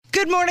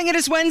Good morning. It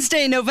is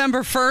Wednesday,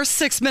 November 1st,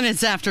 6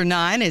 minutes after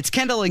 9. It's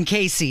Kendall and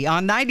Casey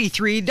on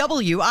 93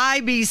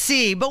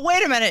 WIBC. But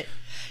wait a minute.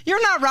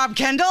 You're not Rob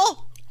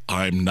Kendall.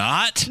 I'm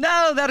not.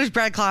 No, that is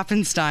Brad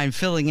Klopfenstein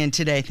filling in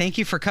today. Thank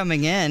you for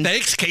coming in.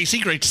 Thanks, Casey.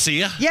 Great to see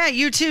you. Yeah,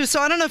 you too. So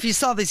I don't know if you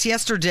saw this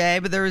yesterday,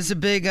 but there was a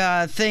big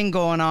thing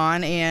going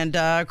on,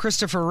 and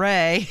Christopher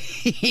Wray,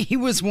 he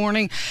was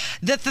warning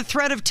that the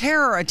threat of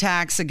terror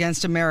attacks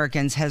against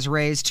Americans has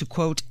raised to,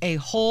 quote, a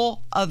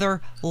whole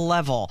other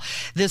level.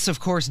 This, of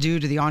course, due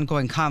to the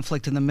ongoing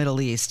conflict in the Middle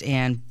East,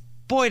 and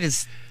boy,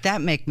 does that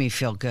make me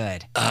feel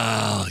good.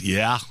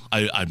 Yeah,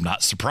 I'm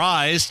not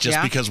surprised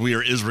just because we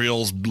are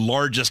Israel's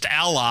largest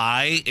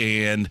ally,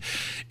 and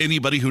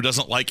anybody who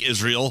doesn't like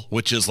Israel,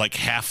 which is like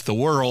half the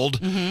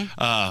world,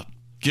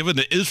 given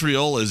that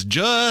Israel is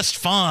just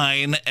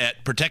fine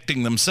at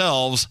protecting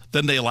themselves,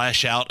 then they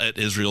lash out at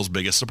Israel's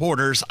biggest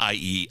supporters,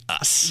 i.e.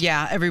 us.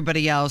 Yeah,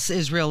 everybody else.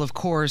 Israel, of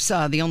course,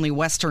 the only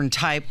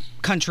Western-type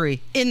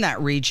country in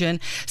that region.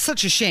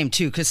 Such a shame,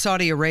 too, because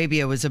Saudi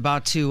Arabia was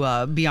about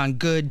to be on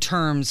good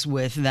terms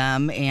with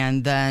them,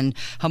 and then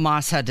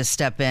Hamas had to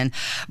step in.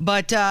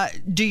 But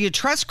do you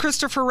trust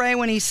Christopher Wray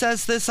when he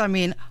says this? I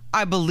mean,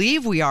 I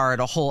believe we are at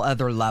a whole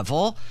other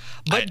level,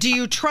 but do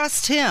you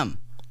trust him?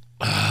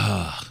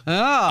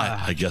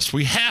 I guess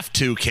we have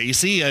to,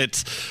 Casey.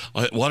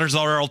 What is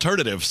our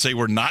alternative? Say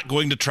we're not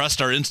going to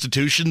trust our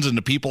institutions and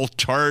the people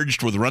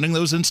charged with running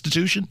those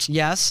institutions?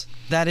 Yes,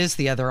 that is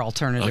the other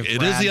alternative.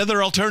 It is the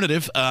other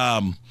alternative.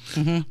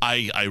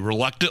 I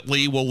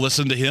reluctantly will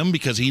listen to him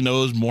because he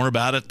knows more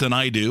about it than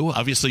I do.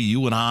 Obviously,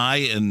 you and I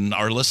and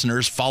our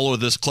listeners follow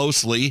this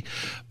closely,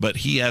 but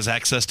he has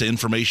access to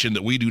information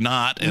that we do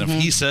not. And if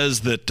he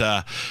says that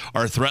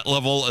our threat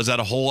level is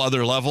at a whole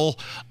other level,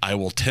 I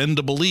will tend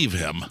to believe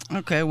him.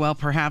 Okay, well,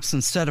 perhaps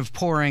instead of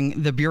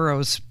pouring the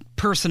Bureau's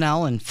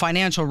personnel and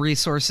financial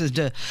resources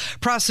to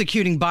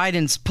prosecuting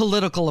Biden's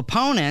political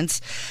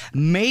opponents,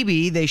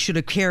 maybe they should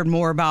have cared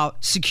more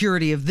about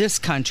security of this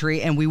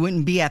country, and we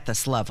wouldn't be at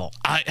this level.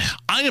 I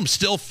am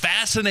still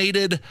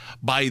fascinated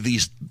by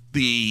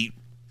the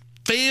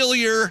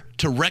failure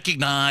to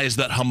recognize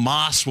that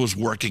Hamas was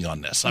working on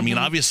this. I mean,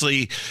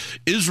 obviously,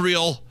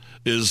 Israel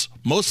is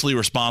mostly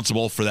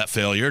responsible for that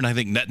failure, and I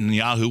think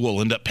Netanyahu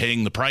will end up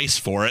paying the price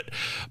for it.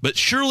 But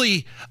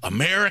surely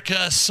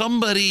America,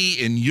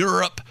 somebody in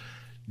Europe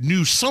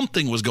knew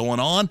something was going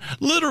on.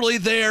 Literally,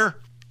 they're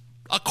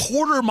a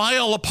quarter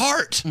mile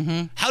apart.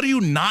 How do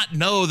you not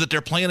know that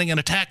they're planning an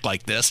attack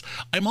like this?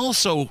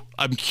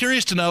 I'm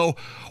curious to know,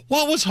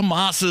 what was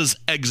Hamas's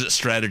exit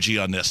strategy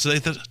on this? So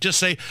they just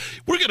say,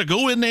 we're going to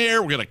go in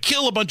there, we're going to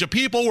kill a bunch of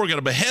people, we're going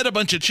to behead a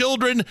bunch of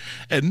children,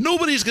 and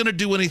nobody's going to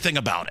do anything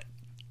about it.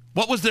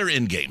 What was their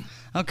end game?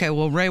 Okay,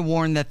 well, Wray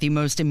warned that the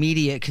most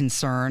immediate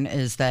concern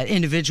is that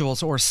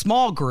individuals or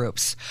small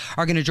groups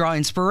are going to draw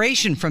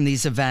inspiration from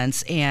these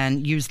events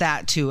and use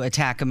that to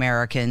attack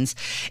Americans,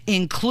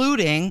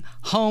 including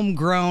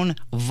homegrown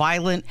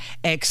violent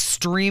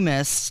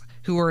extremists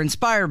who are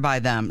inspired by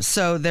them.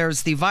 So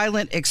there's the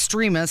violent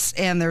extremists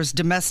and there's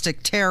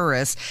domestic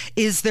terrorists.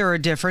 Is there a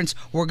difference?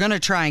 We're going to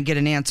try and get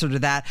an answer to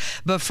that.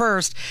 But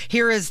first,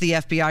 here is the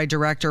FBI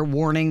director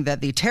warning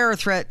that the terror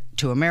threat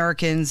to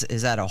Americans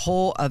is at a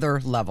whole other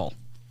level.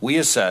 We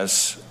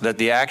assess that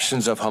the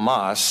actions of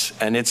Hamas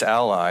and its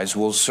allies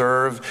will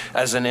serve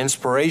as an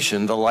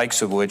inspiration, the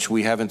likes of which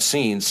we haven't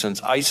seen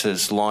since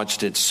ISIS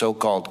launched its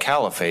so-called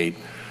caliphate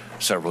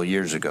several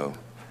years ago.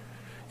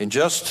 In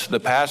just the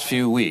past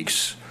few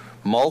weeks,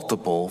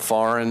 multiple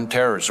foreign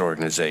terrorist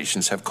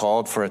organizations have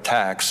called for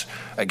attacks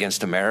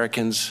against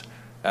Americans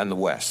and the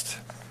West.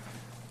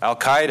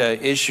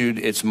 Al-Qaeda issued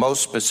its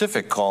most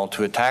specific call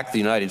to attack the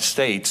United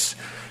States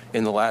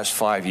in the last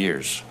 5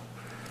 years.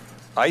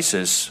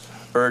 ISIS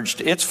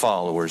urged its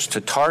followers to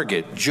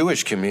target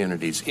Jewish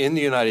communities in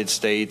the United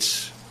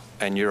States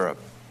and Europe.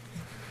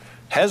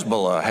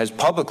 Hezbollah has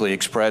publicly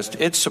expressed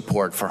its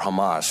support for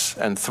Hamas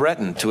and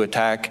threatened to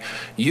attack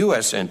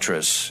U.S.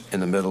 interests in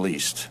the Middle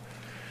East.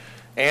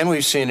 And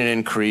we've seen an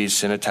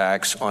increase in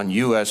attacks on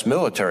U.S.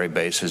 military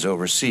bases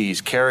overseas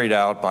carried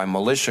out by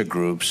militia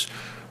groups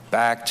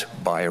backed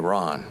by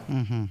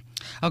Iran.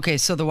 Okay,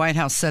 so the White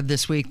House said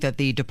this week that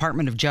the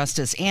Department of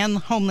Justice and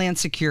Homeland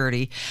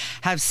Security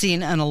have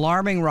seen an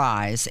alarming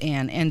rise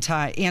in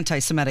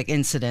anti-Semitic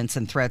incidents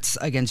and threats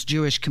against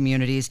Jewish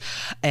communities.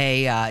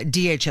 A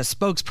DHS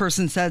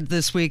spokesperson said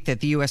this week that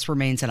the U.S.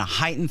 remains in a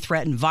heightened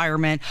threat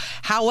environment.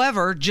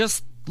 However,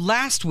 just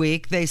last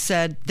week, they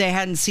said they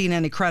hadn't seen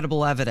any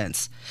credible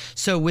evidence.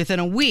 So within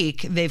a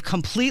week, they've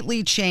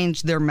completely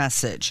changed their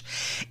message.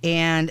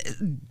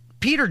 And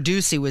Peter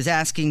Doocy was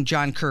asking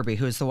John Kirby,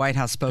 who is the White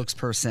House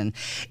spokesperson,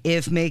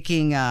 if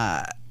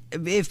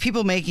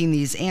people making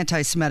these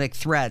anti-Semitic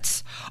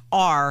threats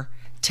are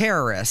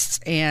terrorists,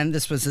 and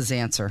this was his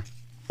answer.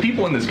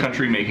 People in this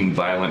country making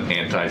violent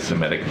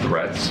anti-Semitic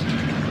threats,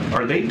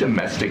 are they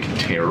domestic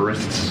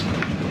terrorists?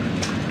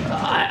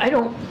 I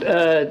don't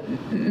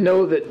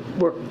know that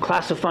we're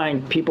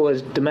classifying people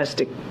as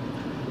domestic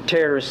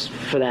terrorists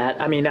for that.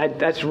 I mean,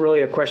 that's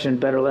really a question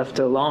better left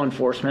to law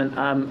enforcement.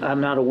 I'm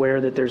not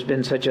aware that there's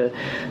been such a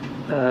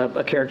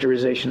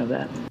characterization of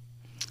that.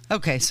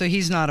 Okay, so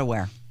he's not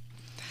aware.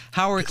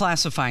 How are we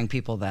classifying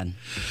people then?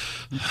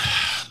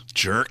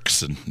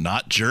 Jerks and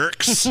not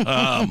jerks.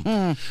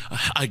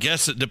 I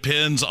guess it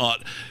depends on.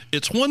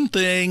 It's one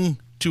thing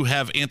to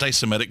have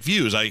anti-Semitic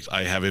views.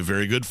 I have a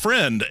very good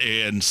friend,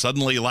 and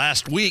suddenly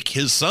last week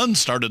his son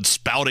started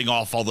spouting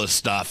off all this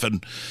stuff,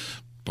 and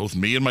both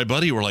me and my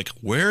buddy were like,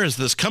 where is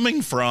this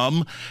coming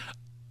from?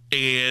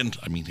 And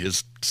I mean,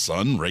 his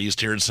son,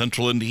 raised here in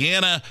central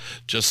Indiana,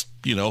 just,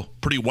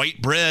 pretty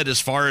white bread as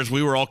far as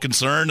we were all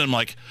concerned. I'm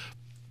like,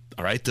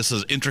 all right, this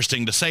is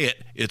interesting to say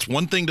it. It's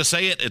one thing to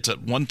say it. It's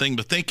one thing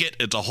to think it.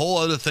 It's a whole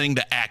other thing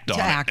to act on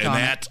it.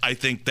 And I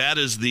think that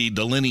is the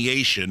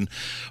delineation.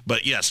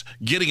 But yes,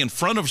 getting in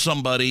front of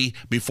somebody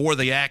before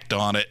they act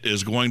on it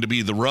is going to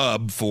be the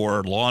rub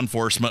for law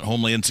enforcement,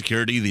 Homeland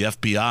Security, the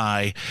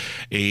FBI,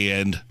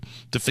 and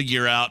to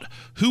figure out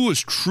who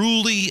is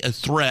truly a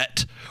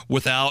threat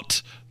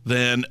without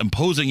then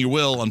imposing your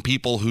will on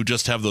people who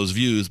just have those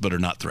views but are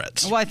not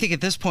threats. Well, I think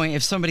at this point,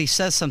 if somebody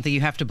says something, you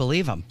have to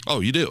believe them.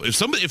 Oh, you do.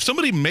 If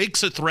somebody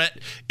makes a threat,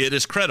 it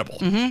is credible.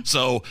 Mm-hmm.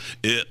 So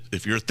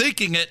if you're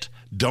thinking it,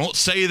 don't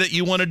say that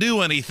you want to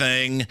do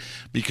anything,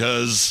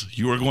 because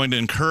you are going to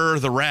incur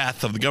the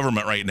wrath of the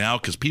government right now,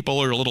 because people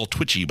are a little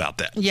twitchy about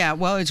that. Yeah,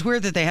 well, it's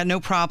weird that they had no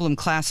problem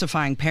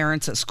classifying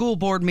parents at school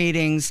board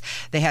meetings.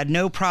 They had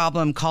no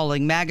problem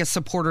calling MAGA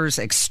supporters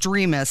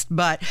extremists.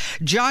 But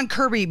John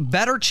Kirby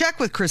better check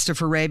with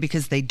Christopher Wray,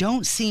 because they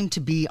don't seem to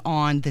be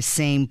on the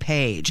same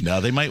page.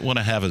 No, they might want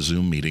to have a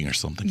Zoom meeting or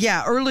something.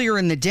 Yeah, earlier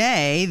in the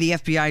day, the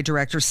FBI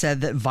director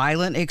said that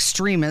violent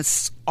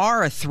extremists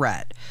are a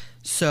threat.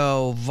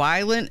 So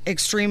violent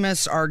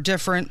extremists are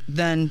different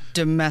than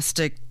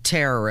domestic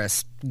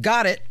terrorists.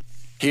 Got it.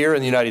 Here in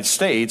the United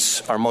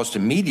States, our most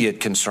immediate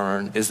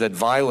concern is that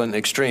violent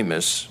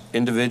extremists,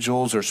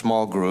 individuals or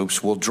small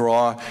groups, will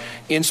draw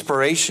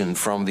inspiration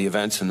from the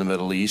events in the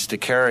Middle East to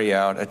carry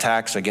out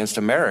attacks against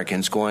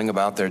Americans going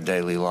about their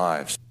daily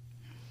lives.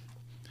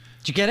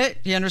 Did you get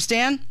it? Do you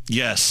understand?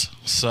 Yes.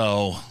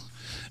 So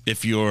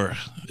if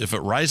it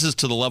rises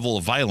to the level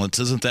of violence,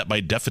 isn't that by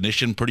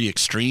definition pretty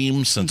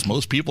extreme, since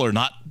most people are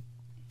not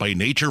by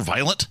nature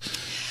violent?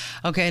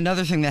 Okay,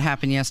 another thing that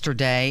happened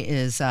yesterday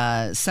is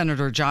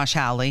Senator Josh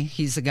Hawley.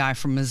 He's the guy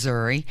from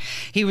Missouri.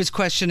 He was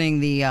questioning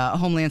the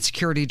Homeland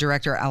Security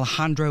Director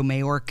Alejandro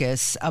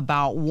Mayorkas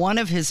about one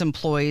of his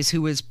employees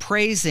who is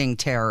praising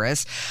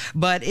terrorists,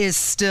 but is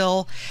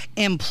still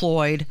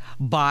employed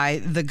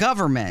by the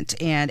government.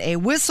 And a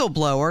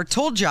whistleblower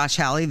told Josh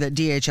Hawley that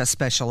DHS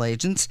special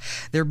agents,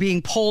 they're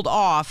being pulled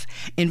off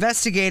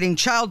investigating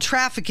child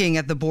trafficking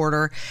at the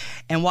border.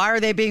 And why are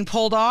they being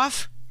pulled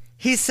off?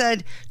 He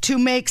said, to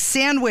make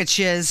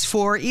sandwiches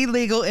for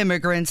illegal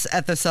immigrants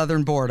at the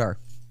southern border.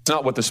 It's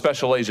not what the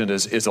special agent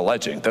is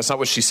alleging. That's not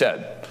what she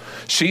said.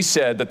 She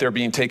said that they're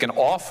being taken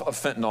off of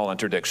fentanyl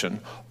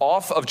interdiction,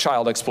 off of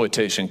child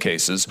exploitation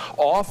cases,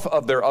 off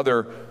of their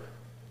other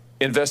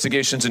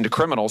investigations into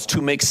criminals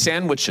to make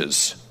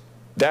sandwiches.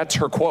 That's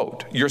her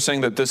quote. You're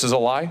saying that this is a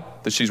lie,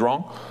 that she's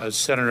wrong?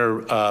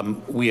 Senator,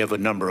 we have a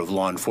number of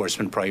law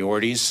enforcement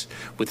priorities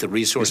with the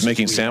resources. Is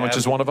making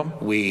sandwiches one of them?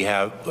 We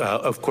have,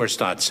 of course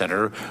not,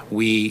 Senator.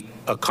 We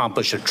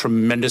accomplish a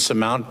tremendous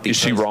amount. Is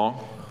she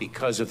wrong?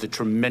 Because of the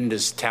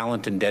tremendous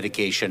talent and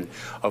dedication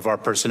of our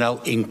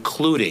personnel,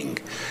 including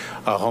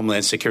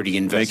Homeland Security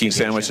investigation. Making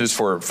sandwiches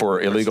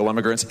for illegal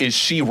immigrants. Is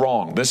she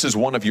wrong? This is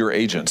one of your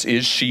agents.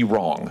 Is she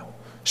wrong?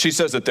 She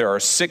says that there are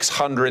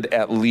 600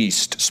 at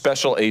least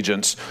special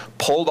agents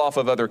pulled off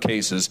of other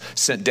cases,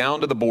 sent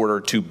down to the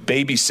border to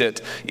babysit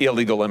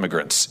illegal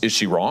immigrants. Is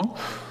she wrong?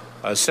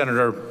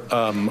 Senator,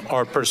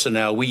 our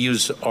personnel, we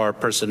use our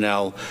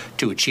personnel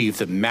to achieve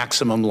the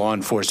maximum law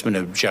enforcement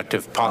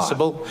objective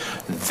possible.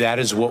 That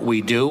is what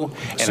we do.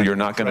 And so you're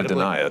not going to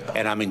deny it.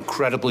 And I'm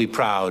incredibly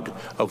proud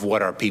of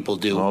what our people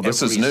do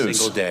this every is news.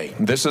 Single day.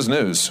 This is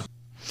news.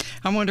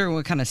 I'm wondering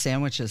what kind of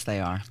sandwiches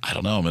they are. I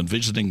don't know. I'm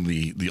envisioning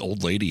the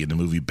old lady in the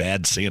movie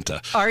Bad Santa.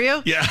 Are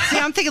you? Yeah. See,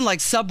 I'm thinking like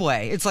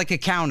Subway. It's like a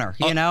counter,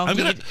 you know?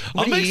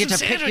 I'll make some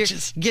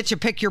sandwiches. Get to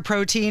pick your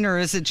protein, or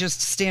is it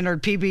just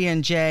standard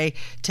PB&J?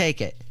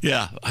 Take it.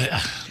 Yeah.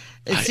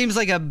 It seems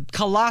like a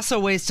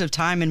colossal waste of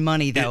time and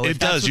money, though. It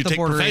does. You take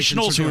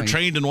professionals who are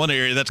trained in one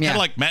area. That's kind of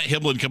like Matt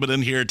Himlin coming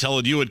in here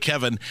telling you and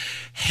Kevin,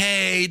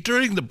 hey,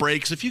 during the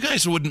breaks, if you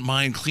guys wouldn't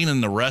mind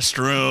cleaning the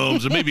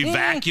restrooms and maybe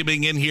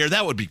vacuuming in here,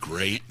 that would be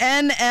great.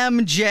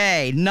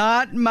 NMJ,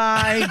 not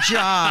my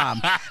job.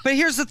 But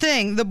here's the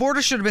thing. The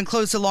border should have been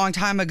closed a long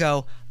time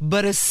ago,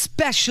 but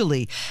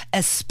especially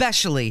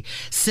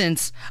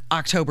since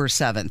October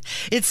 7th.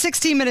 It's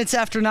 16 minutes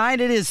after 9.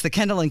 It is the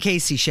Kendall and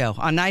Casey Show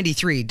on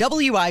 93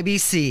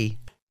 WIBC.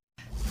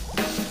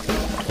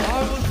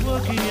 I was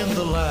working in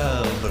the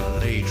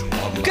lab late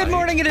one Good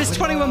morning. It is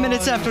 21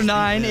 minutes after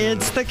 9.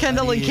 It's the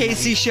Kendall and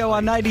Casey show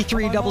on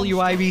 93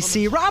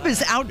 WIBC. Rob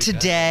is out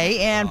today,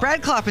 and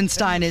Brad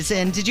Kloppenstein is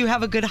in. Did you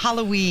have a good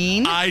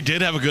Halloween? I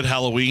did have a good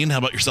Halloween. How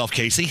about yourself,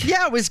 Casey?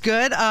 Yeah, it was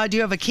good. Do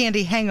you have a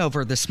candy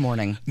hangover this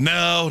morning?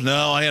 No.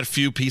 I had a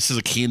few pieces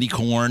of candy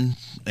corn,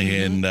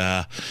 and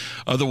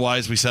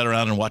otherwise we sat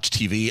around and watched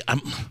TV.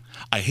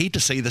 I hate to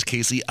say this,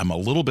 Casey, I'm a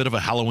little bit of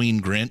a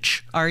Halloween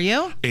Grinch. Are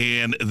you?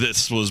 And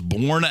this was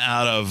born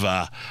out of,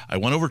 I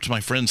went over to my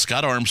friend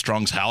Scott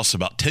Armstrong's house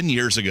about 10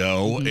 years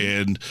ago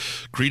and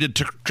greeted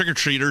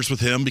trick-or-treaters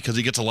with him because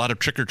he gets a lot of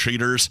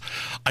trick-or-treaters.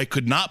 I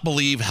could not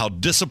believe how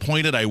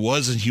disappointed I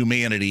was in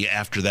humanity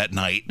after that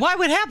night. Why?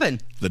 What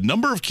happened? The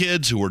number of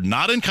kids who were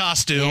not in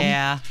costume,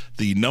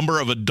 the number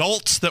of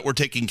adults that were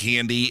taking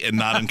candy and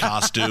not in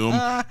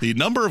costume, the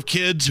number of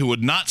kids who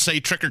would not say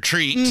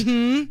trick-or-treat,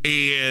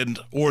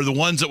 or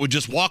the ones that would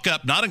just walk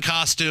up, not in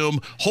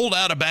costume, hold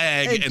out a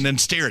bag, and then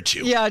stare at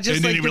you. Yeah, just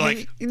and then like you'd be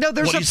like, no,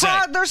 there's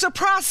there's a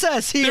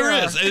process here.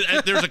 There is.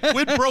 There's a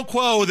quid pro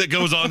quo that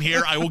goes on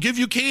here. I will give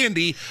you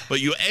candy,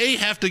 but you A,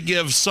 have to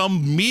give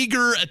some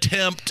meager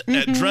attempt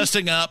at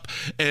dressing up,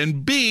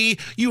 and B,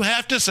 you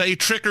have to say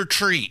trick or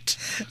treat.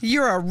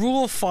 You're a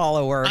rule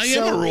follower. I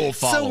am a rule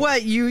follower. So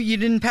what, you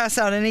didn't pass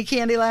out any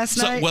candy last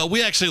night? Well,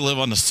 we actually live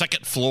on the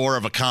second floor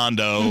of a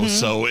condo,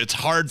 so it's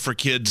hard for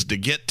kids to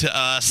get to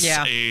us.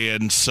 Yeah.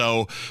 And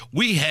so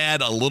we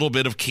had a little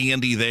bit of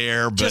candy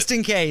there. But, just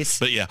in case.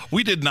 But yeah,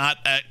 we did not.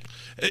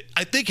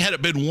 I think had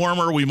it been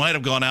warmer, we might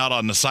have gone out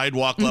on the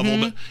sidewalk level,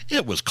 but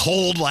it was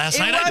cold last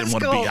night. I didn't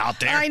want to be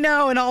out there. I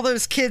know, and all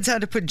those kids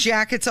had to put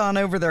jackets on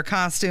over their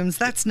costumes.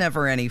 That's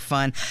never any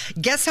fun.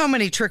 Guess how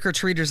many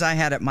trick-or-treaters I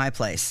had at my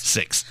place?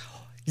 6.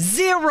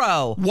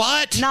 0.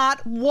 What?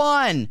 Not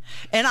one.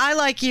 And I,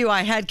 like you,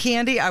 I had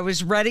candy. I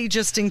was ready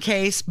just in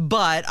case,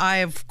 but I,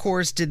 of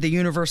course, did the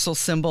universal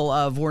symbol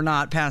of we're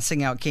not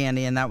passing out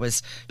candy, and that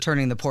was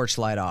turning the porch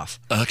light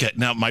off. Okay.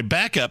 Now, my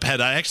backup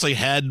I actually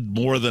had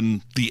more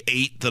than the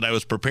 8 that I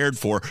was prepared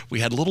for. We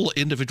had little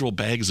individual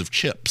bags of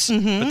chips,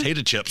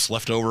 potato chips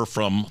left over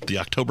from the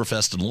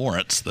Oktoberfest in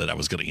Lawrence that I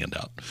was going to hand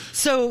out.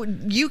 So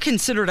you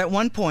considered at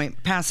one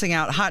point passing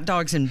out hot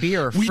dogs and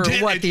beer for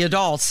the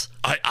adults.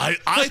 I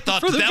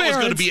thought that was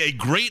going to be a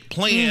great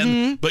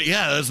plan, but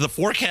yeah, as the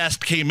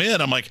forecast came in,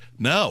 I'm like,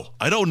 no,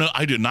 I don't know.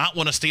 I do not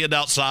want to stand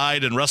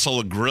outside and wrestle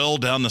a grill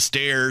down the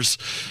stairs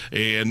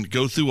and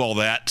go through all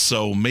that.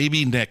 So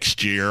maybe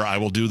next year I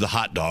will do the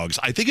hot dogs.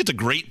 I think it's a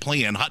great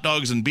plan. Hot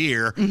dogs and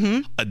beer.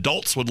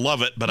 Adults would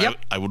love it, but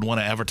I would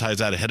want to advertise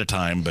that ahead of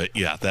time. But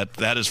yeah,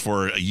 that is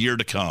for a year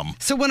to come.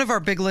 So one of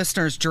our big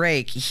listeners,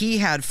 Drake, he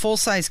had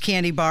full-size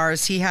candy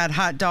bars. He had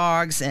hot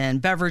dogs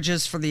and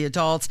beverages for the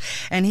adults.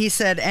 And he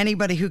said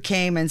anybody who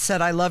came and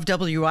said, I love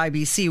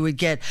WIBC would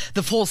get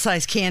the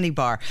full-size candy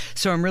bar.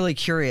 So I'm really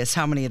curious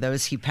how many of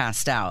those he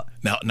passed out.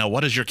 Now,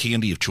 what is your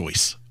candy of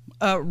choice?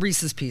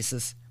 Reese's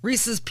Pieces.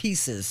 Reese's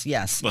Pieces,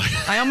 yes.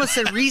 I almost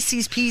said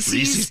Reese's Pieces.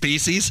 Reese's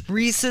Pieces?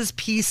 Reese's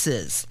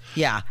Pieces.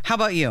 Yeah. How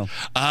about you?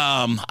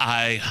 I'm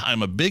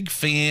a big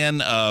fan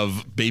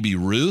of Baby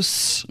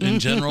Ruths in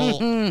general.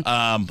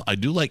 I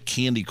do like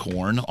candy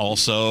corn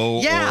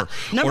also. Yeah.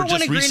 Number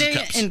one ingredient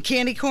cups. in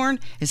candy corn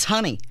is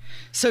honey.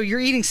 So you're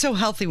eating so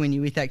healthy when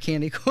you eat that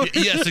candy corn.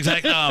 Yes,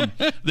 exactly.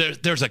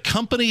 There's a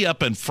company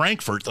up in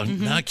Frankfurt. I'm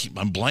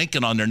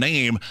blanking on their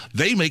name.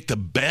 They make the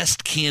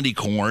best candy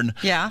corn.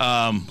 Yeah.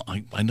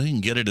 I know you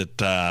can get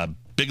it at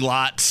Big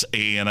Lots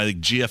and I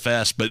think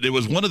GFS, but it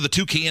was one of the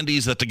 2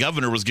 candies that the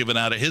governor was giving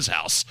out at his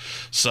house.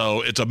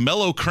 So it's a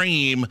mellow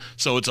cream,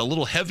 so it's a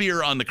little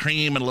heavier on the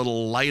cream and a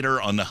little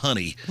lighter on the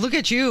honey. Look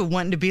at you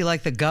wanting to be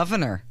like the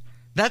governor.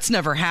 That's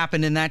never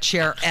happened in that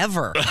chair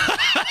ever.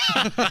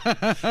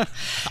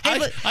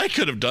 I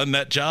could have done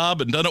that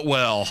job and done it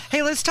well.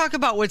 Hey, let's talk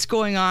about what's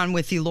going on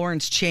with the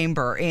Lawrence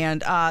Chamber.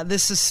 And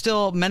this is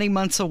still many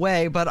months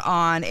away, but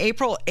on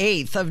April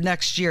 8th of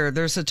next year,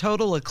 there's a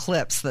total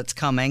eclipse that's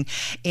coming.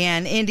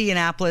 And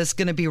Indianapolis is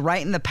going to be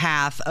right in the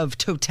path of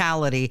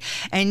totality.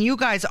 And you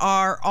guys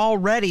are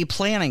already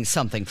planning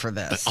something for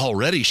this.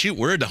 Already? Shoot,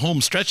 we're in the home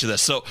stretch of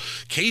this. So,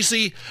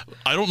 Casey,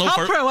 I don't know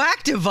how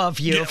proactive of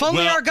you. Yeah, if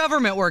only our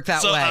government worked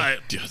that way.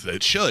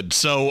 It should.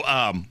 So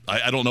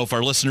I don't know if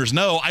our listeners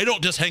know, I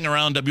don't just hang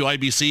around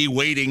WIBC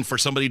waiting for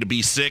somebody to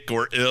be sick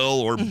or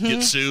ill or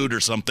get sued or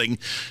something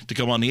to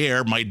come on the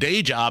air. My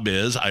day job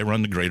is I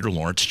run the Greater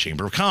Lawrence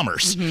Chamber of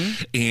Commerce.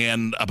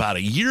 And about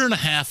a year and a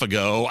half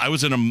ago,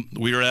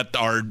 we were at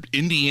our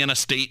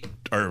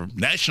our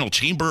National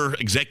Chamber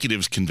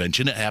Executives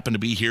Convention. It happened to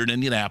be here in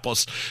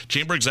Indianapolis.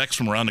 Chamber execs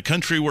from around the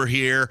country were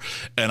here,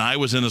 and I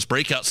was in this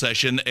breakout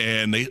session,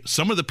 and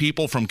some of the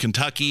people from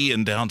Kentucky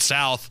and down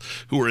south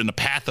who were in the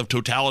path of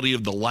totality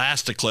of the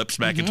last eclipse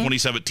back in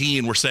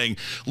 2017 were saying,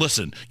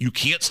 listen, you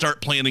can't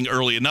start planning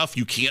early enough.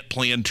 You can't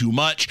plan too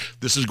much.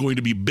 This is going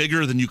to be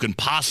bigger than you can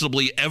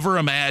possibly ever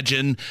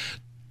imagine.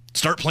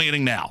 Start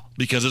planning now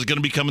because it's going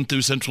to be coming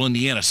through central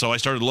Indiana. So I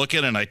started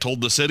looking and I told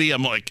the city,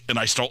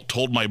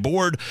 told my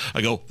board,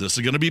 I go, this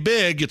is going to be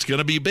big. It's going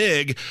to be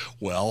big.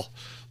 Well,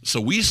 so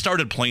we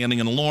started planning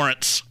in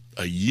Lawrence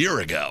a year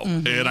ago.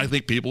 And I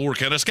think people were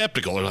kind of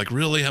skeptical. They're like,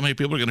 really? How many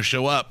people are going to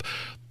show up?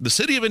 The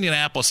city of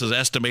Indianapolis is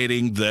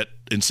estimating that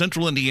in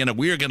central Indiana,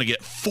 we are going to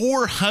get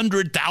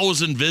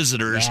 400,000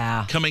 visitors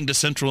coming to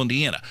central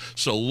Indiana.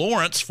 So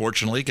Lawrence,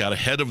 fortunately, got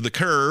ahead of the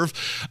curve.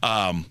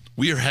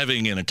 We are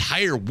having an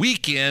entire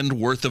weekend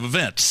worth of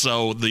events.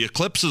 So the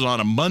eclipse is on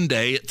a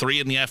Monday at 3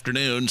 in the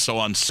afternoon. So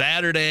on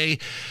Saturday,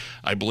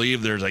 I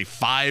believe there's a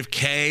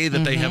 5K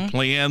that they have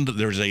planned.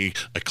 There's a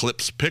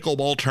Eclipse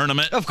pickleball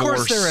tournament Of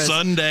course for there is.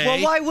 Sunday.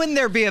 Well, why wouldn't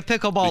there be a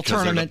pickleball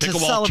tournament to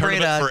celebrate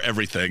for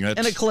everything? That's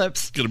an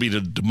eclipse? Going to be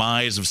the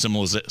demise of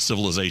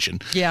civilization.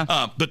 Yeah.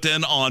 But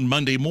then on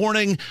Monday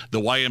morning,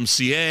 the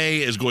YMCA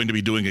is going to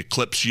be doing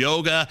eclipse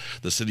yoga.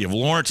 The city of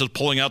Lawrence is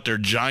pulling out their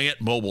giant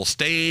mobile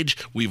stage.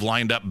 We've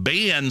lined up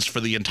bands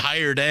for the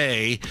entire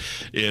day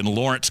in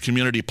Lawrence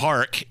Community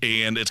Park,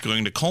 and it's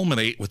going to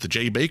culminate with the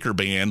Jay Baker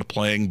Band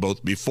playing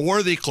both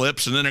before the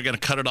eclipse, and then they're going to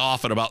cut it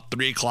off at about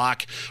 3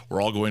 o'clock.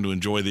 We're all going to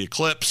enjoy the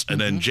eclipse, and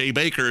then Jay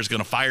Baker is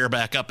going to fire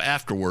back up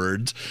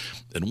afterwards.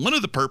 And one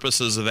of the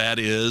purposes of that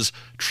is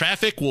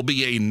traffic will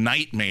be a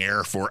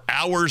nightmare for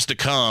hours to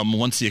come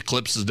once the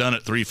eclipse is done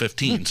at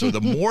 3:15. So the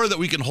more that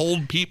we can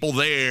hold people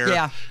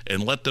there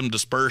and let them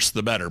disperse,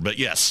 the better. But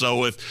yes,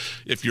 so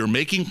if you're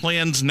making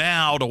plans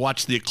now to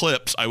watch the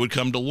eclipse, I would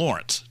come to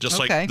Lawrence. Just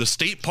like the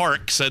state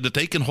park said that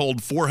they can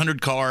hold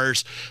 400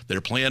 cars.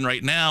 Their plan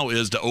right now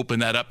is to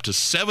open that up to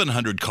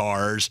 700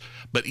 cars.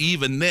 But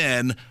even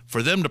then,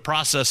 for them to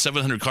process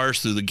 700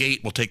 cars through the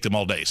gate will take them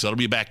all day. So it'll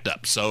be backed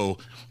up. So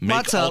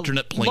make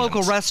alternate plans.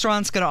 Local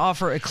restaurants going to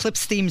offer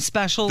eclipse-themed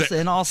specials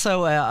and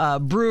also a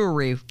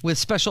brewery with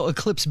special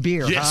eclipse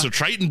beer. Yeah, so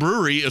Triton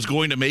Brewery is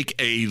going to make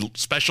a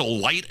special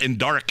light and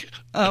dark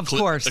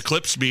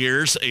eclipse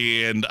beers,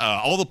 and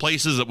all the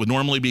places that would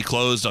normally be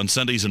closed on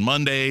Sundays and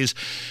Mondays,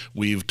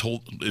 we've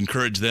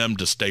encouraged them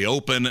to stay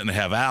open and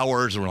have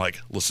hours. And we're like,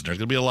 listen, there's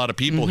going to be a lot of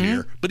people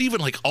here. But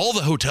even like all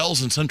the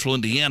hotels in central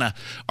Indiana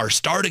are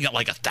starting at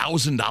like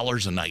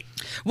 $1,000 a night.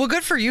 Well,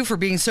 good for you for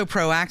being so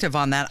proactive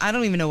on that. I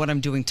don't even know what I'm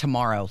doing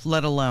tomorrow,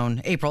 let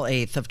alone April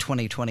 8th of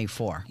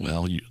 2024.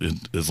 Well,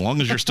 as long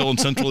as you're still in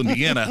central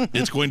Indiana,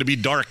 it's going to be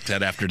dark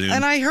that afternoon.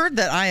 And I heard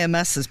that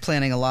IMS is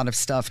planning a lot of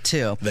stuff,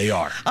 too. They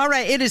are. All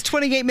right, it is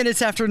 28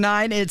 minutes after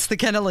 9. It's the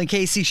Kendall and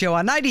Casey Show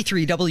on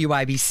 93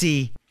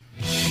 WIBC.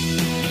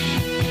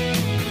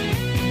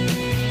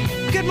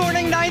 Good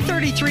morning,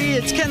 9:33.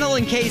 It's Kendall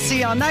and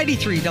Casey on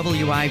 93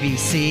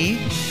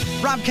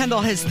 WIBC. Rob Kendall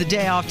has the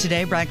day off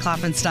today. Brad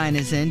Klopfenstein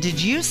is in. Did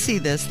you see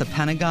this? The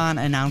Pentagon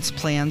announced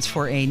plans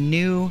for a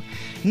new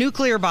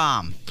nuclear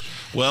bomb.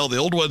 Well, the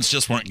old ones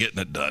just weren't getting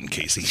it done,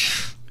 Casey.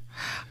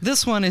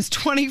 This one is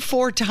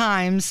 24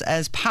 times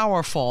as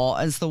powerful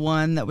as the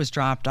one that was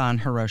dropped on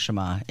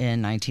Hiroshima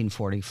in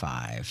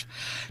 1945.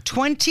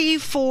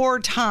 24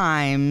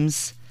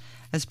 times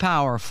as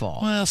powerful.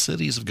 Well,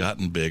 cities have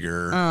gotten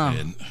bigger.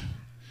 And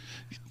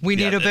we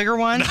need a bigger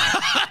one?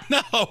 No.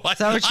 Is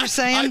that what you're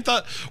saying? I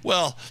thought,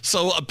 well,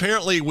 so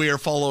apparently we are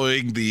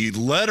following the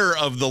letter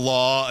of the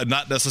law and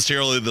not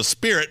necessarily the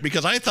spirit,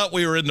 because I thought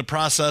we were in the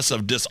process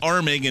of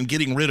disarming and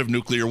getting rid of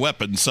nuclear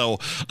weapons. So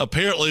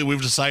apparently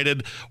we've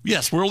decided,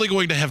 yes, we're only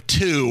going to have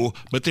 2,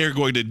 but they're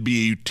going to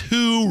be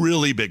 2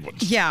 really big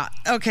ones. Yeah.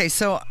 Okay.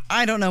 So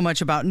I don't know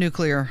much about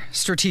nuclear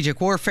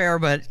strategic warfare,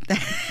 but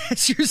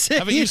as you're saying.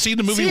 Haven't you seen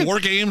the movie War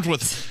Games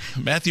with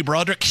Matthew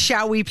Broderick?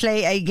 Shall we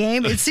play a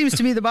game? It seems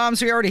to me the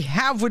bombs we already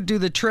have would do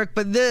the trick,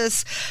 but this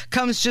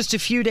comes just a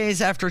few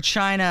days after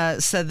China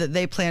said that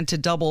they plan to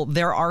double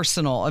their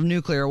arsenal of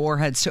nuclear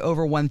warheads to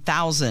over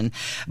 1,000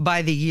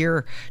 by the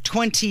year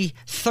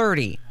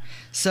 2030.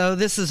 So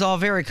this is all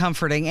very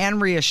comforting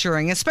and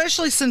reassuring,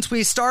 especially since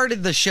we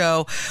started the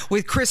show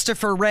with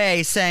Christopher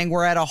Wray saying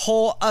we're at a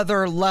whole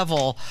other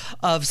level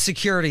of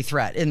security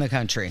threat in the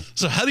country.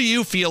 So how do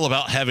you feel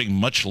about having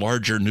much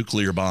larger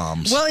nuclear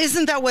bombs? Well,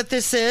 isn't that what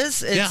this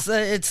is?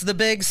 It's the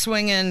big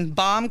swinging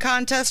bomb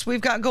contest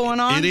we've got going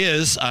on? It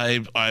is.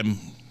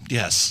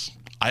 Yes.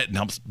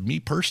 Now, me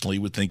personally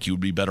would think you would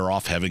be better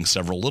off having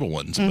several little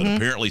ones, but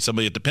apparently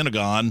somebody at the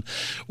Pentagon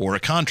or a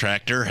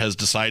contractor has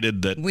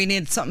decided that we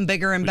need something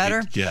bigger and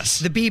better. Yes.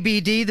 The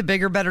BBD, the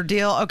bigger, better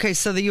deal. Okay,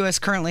 so the U.S.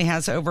 currently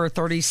has over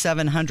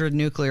 3,700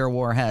 nuclear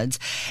warheads.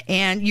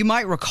 And you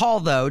might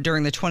recall, though,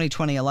 during the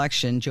 2020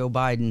 election, Joe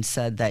Biden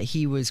said that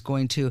he was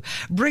going to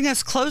bring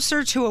us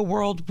closer to a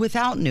world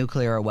without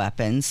nuclear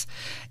weapons.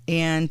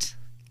 And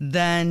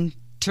then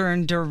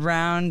turned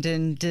around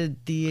and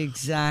did the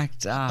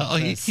exact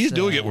opposite. He's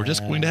doing it. We're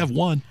just going to have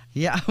one.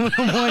 Yeah,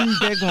 one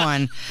big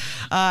one.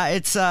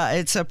 It's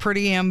a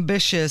pretty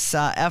ambitious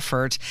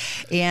effort,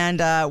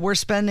 and we're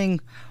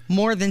spending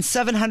more than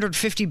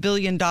 $750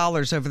 billion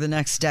over the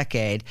next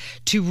decade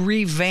to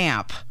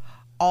revamp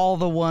all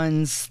the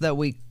ones that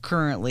we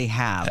currently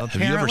have.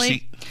 Have you ever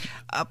seen?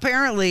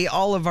 Apparently,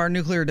 all of our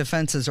nuclear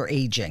defenses are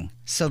aging.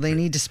 So they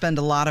need to spend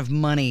a lot of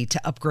money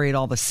to upgrade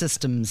all the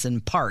systems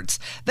and parts.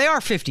 They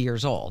are 50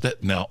 years old.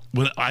 Now,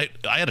 when I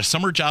had a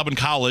summer job in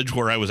college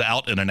where I was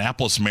out in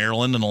Annapolis,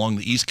 Maryland, and along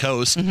the East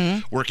Coast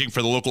working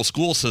for the local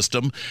school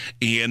system,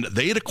 and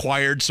they had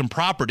acquired some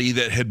property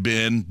that had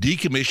been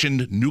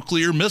decommissioned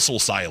nuclear missile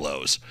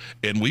silos,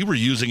 and we were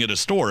using it as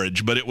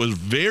storage, but it was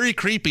very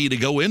creepy to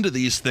go into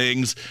these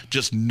things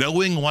just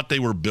knowing what they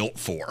were built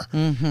for.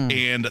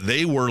 And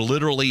they were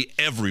literally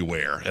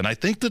everywhere. And I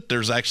think that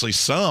there's actually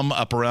some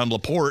up around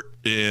LaPorte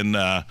in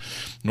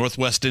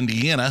northwest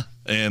Indiana,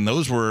 and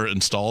those were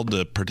installed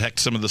to protect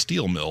some of the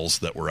steel mills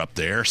that were up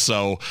there.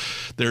 So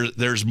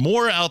there's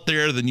more out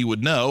there than you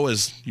would know.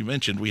 As you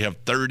mentioned, we have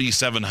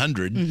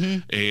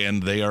 3,700,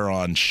 and they are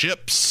on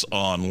ships,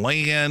 on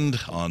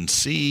land, on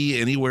sea,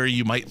 anywhere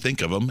you might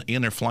think of them,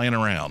 and they're flying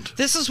around.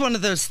 This is one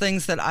of those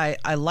things that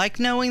I like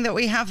knowing that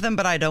we have them,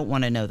 but I don't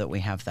want to know that we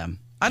have them.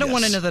 I don't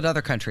want to know that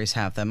other countries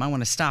have them. I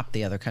want to stop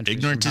the other countries.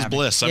 Ignorance is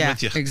bliss. I'm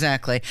with you.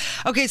 Exactly.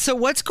 Okay, so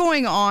what's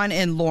going on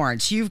in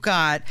Lawrence? You've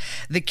got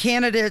the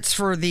candidates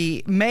for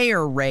the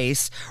mayor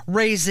race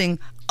raising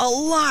a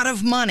lot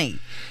of money.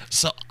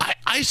 So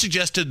I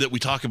suggested that we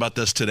talk about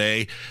this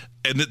today,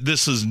 and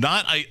this is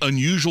not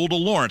unusual to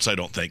Lawrence, I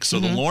don't think. So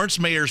the Lawrence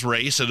mayor's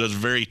race, it is a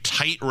very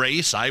tight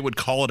race. I would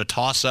call it a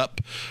toss-up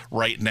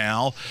right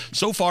now.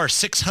 So far,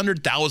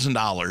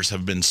 $600,000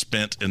 have been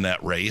spent in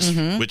that race,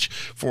 which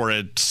for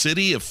a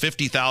city of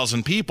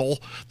 50,000 people,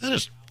 that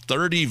is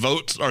 30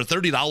 votes or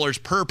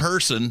 $30 per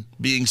person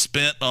being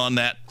spent on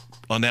that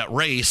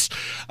race.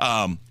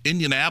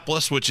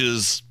 Indianapolis, which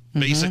is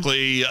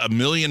basically 1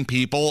 million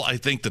people. I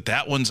think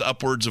that one's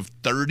upwards of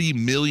 $30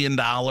 million.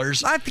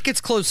 I think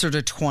it's closer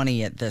to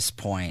 20 at this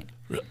point.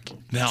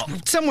 Now,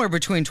 somewhere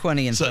between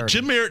 20 and 30.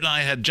 Jim Merritt and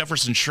I had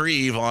Jefferson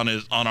Shreve on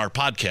our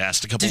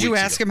podcast a couple weeks ago. Did you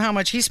ask him how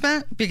much he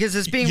spent? Because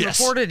it's being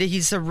reported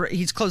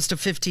he's close to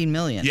 15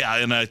 million. Yeah,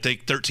 and I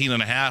think 13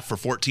 and a half or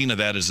 14 of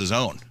that is his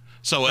own.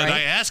 So, and I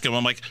asked him,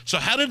 I'm like, so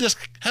how did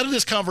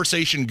this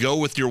conversation go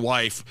with your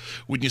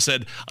wife when you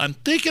said, I'm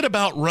thinking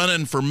about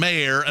running for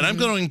mayor and I'm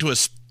going to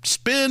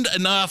spend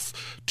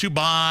enough to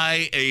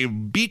buy a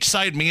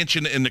beachside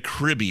mansion in the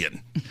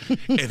Caribbean?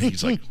 And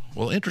he's like,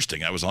 well,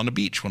 interesting. I was on the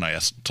beach when I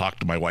talked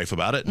to my wife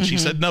about it, and she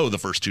said no the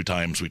first 2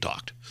 times we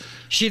talked.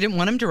 She didn't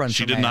want him to run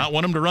for mayor. She did not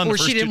want him to run Or the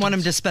first she didn't 2 want him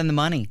times. to spend the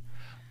money.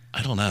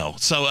 I don't know.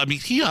 So, I mean,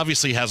 he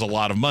obviously has a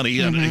lot of money,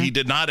 and he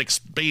did not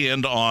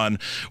expand on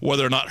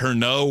whether or not her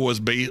no was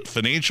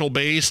financial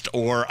based,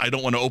 or I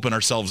don't want to open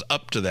ourselves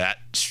up to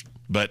that.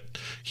 But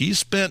he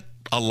spent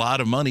a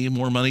lot of money,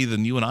 more money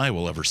than you and I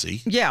will ever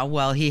see. Yeah,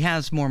 well, he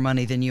has more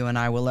money than you and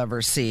I will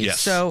ever see. Yes.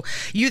 So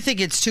you think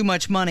it's too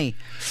much money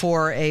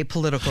for a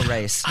political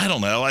race? I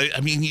don't know.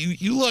 I mean,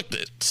 you looked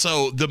at,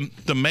 so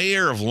the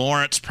mayor of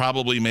Lawrence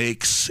probably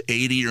makes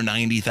 $80,000 or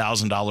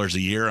 $90,000 a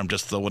year. I'm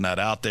just throwing that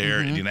out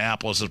there.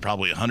 Indianapolis is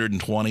probably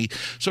 120.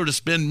 So to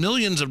spend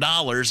millions of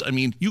dollars, I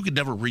mean, you could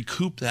never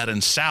recoup that in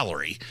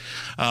salary.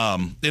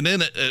 And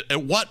then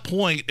at what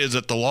point is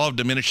it the law of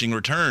diminishing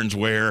returns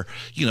where,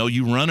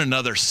 you run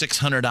another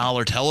 $600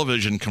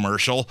 television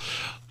commercial?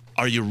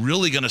 Are you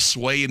really going to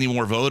sway any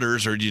more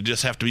voters, or do you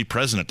just have to be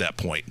present at that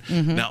point?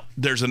 Now,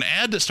 there's an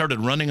ad that started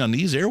running on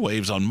these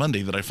airwaves on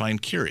Monday that I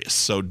find curious.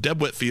 So Deb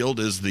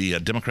Whitfield is the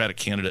Democratic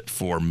candidate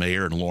for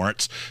mayor in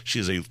Lawrence. She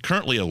is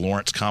currently a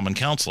Lawrence Common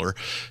Councilor.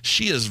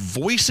 She is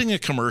voicing a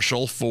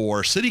commercial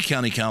for City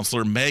County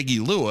Councilor Maggie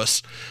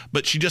Lewis,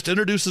 but she just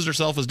introduces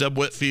herself as Deb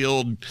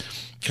Whitfield,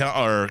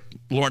 or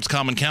Lawrence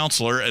Common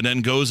Councilor, and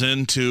then goes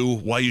into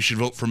why you should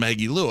vote for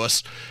Maggie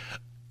Lewis.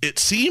 It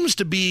seems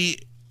to be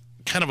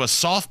kind of a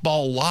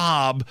softball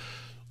lob,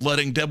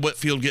 letting Deb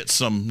Whitfield get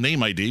some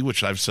name ID,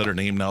 which I've said her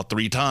name now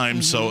 3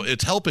 times, so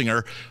it's helping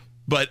her.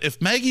 But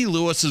if Maggie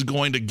Lewis is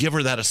going to give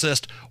her that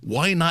assist,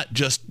 why not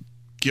just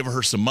give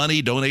her some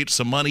money, donate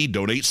some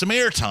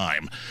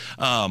airtime?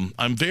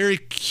 I'm very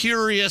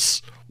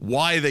curious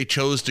why they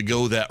chose to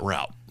go that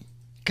route.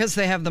 Because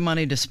they have the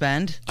money to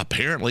spend.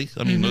 Apparently.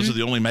 I mean, those are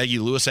the only Maggie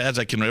Lewis ads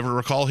I can ever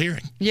recall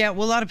hearing. Yeah,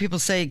 well, a lot of people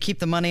say keep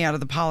the money out of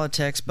the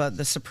politics, but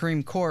the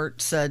Supreme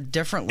Court said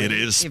differently. It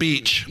is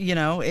speech.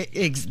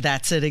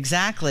 That's it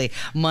exactly.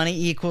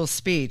 Money equals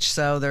speech.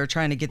 So they're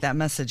trying to get that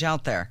message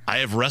out there. I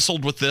have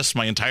wrestled with this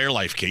my entire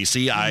life,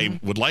 Casey. I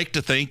would like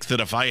to think that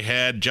if I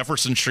had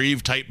Jefferson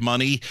Shreve type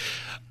money,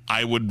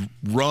 I would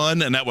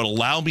run, and that would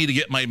allow me to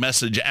get my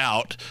message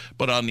out.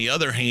 But on the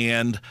other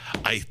hand,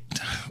 I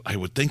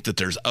would think that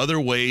there's other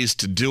ways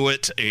to do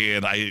it,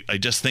 and I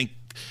just think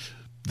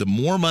the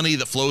more money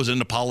that flows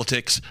into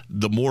politics,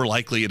 the more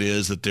likely it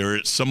is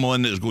that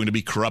someone is going to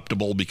be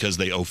corruptible because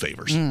they owe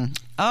favors.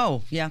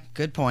 Oh, yeah,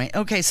 good point.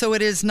 Okay, so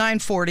it is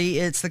 9:40.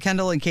 It's the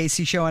Kendall and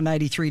Casey Show on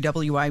 93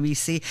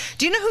 WIBC.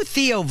 Do you know who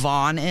Theo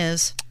Vaughn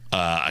is?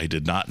 I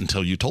did not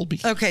until you told me.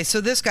 Okay, so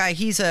this guy,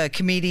 he's a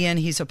comedian,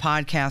 he's a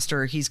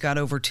podcaster, he's got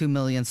over 2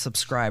 million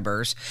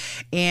subscribers,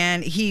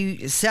 and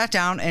he sat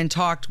down and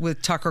talked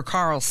with Tucker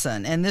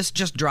Carlson, and this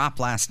just dropped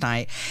last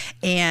night,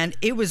 and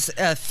it was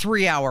a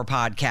 3-hour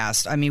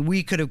podcast. I mean,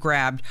 we could have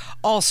grabbed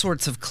all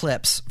sorts of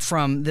clips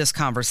from this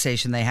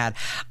conversation they had.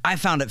 I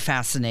found it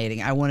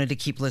fascinating. I wanted to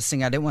keep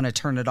listening. I didn't want to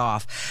turn it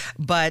off,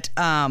 but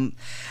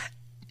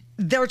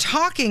they're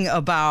talking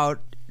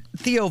about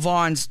Theo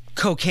Von's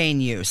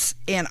cocaine use.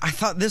 And I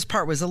thought this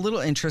part was a little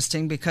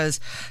interesting because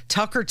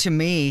Tucker, to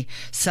me,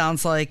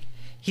 sounds like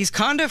he's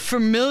kind of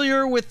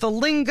familiar with the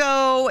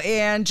lingo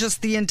and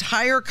just the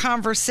entire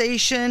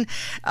conversation.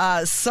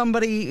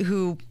 Somebody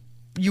who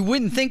you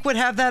wouldn't think would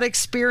have that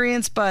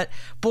experience, but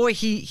boy,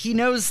 he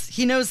knows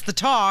the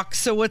talk.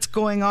 So what's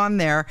going on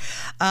there?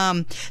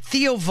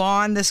 Theo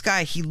Von, this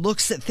guy, he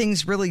looks at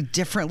things really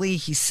differently.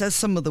 He says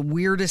some of the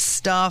weirdest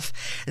stuff.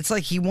 It's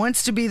like he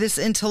wants to be this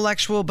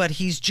intellectual, but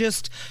he's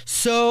just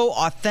so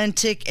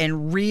authentic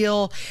and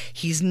real.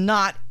 He's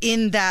not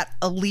in that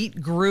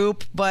elite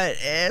group, but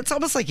it's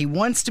almost like he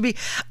wants to be.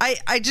 I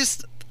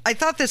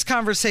thought this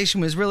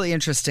conversation was really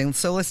interesting.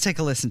 So let's take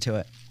a listen to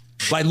it.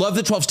 I love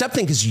the 12-step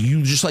thing because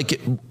you just like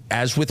it,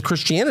 as with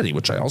Christianity,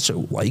 which I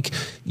also like,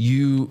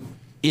 you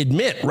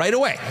admit right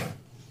away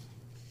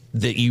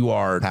that you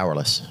are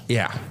powerless.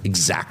 Yeah,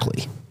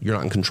 exactly. You're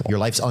not in control. Your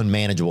life's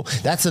unmanageable.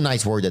 That's a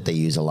nice word that they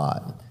use a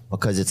lot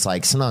because it's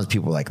like sometimes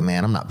people are like,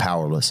 man, I'm not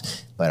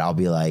powerless. But I'll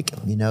be like,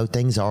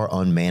 things are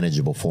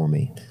unmanageable for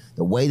me.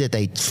 The way that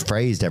they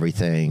phrased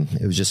everything,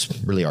 it was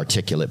just really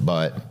articulate.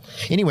 But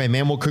anyway,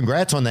 man, well,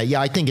 congrats on that.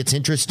 Yeah, I think it's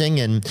interesting,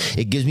 and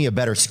it gives me a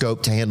better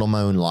scope to handle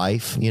my own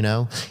life,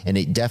 and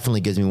it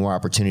definitely gives me more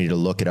opportunity to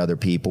look at other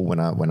people when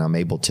I'm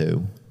able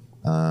to.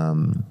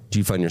 Do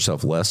you find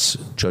yourself less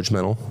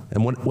judgmental?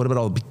 And what about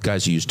all the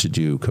guys you used to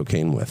do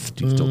cocaine with?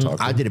 Do you still talk to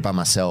them? I did it by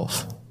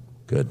myself.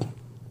 Good.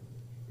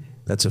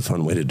 That's a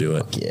fun way to do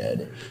it.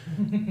 Kid.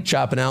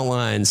 Chopping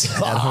outlines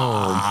at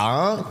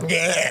home.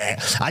 Yeah.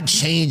 I'd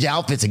change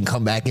outfits and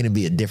come back in and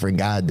be a different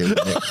guy doing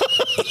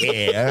it.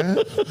 Yeah.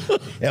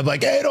 And I'm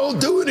like, hey, don't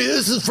do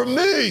this. This is for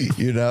me.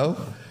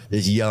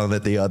 Just yelling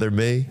at the other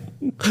me.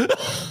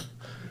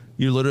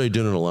 You're literally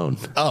doing it alone.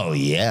 Oh,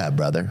 yeah,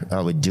 brother.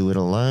 I would do it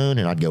alone,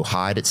 and I'd go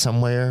hide it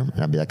somewhere.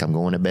 And I'd be like, I'm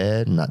going to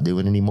bed. I'm not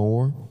doing it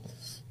anymore.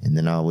 And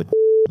then I would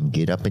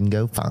get up and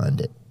go find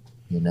it.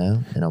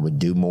 And I would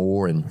do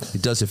more. And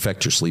it does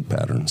affect your sleep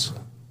patterns.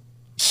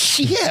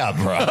 Yeah,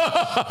 bro.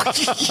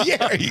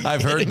 Yeah,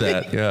 I've heard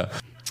that. Yeah.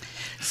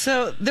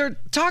 So they're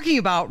talking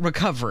about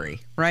recovery,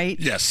 right?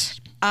 Yes.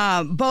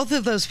 Both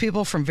of those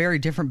people from very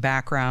different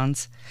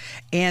backgrounds,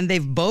 and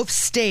they've both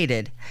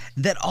stated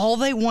that all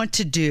they want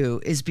to do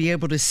is be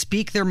able to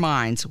speak their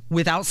minds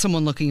without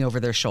someone looking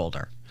over their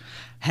shoulder.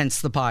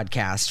 Hence the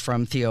podcast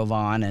from Theo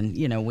Von, and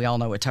we all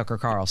know what Tucker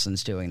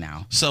Carlson's doing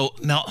now. So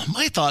now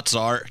my thoughts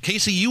are,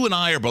 Casey, you and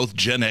I are both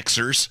Gen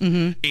Xers,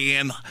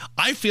 and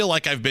I feel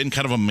like I've been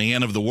kind of a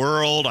man of the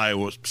world. I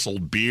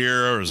sold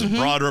beer, I was in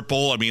Broad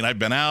Ripple. I mean, I've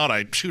been out.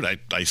 I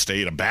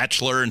stayed a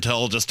bachelor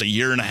until just a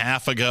year and a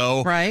half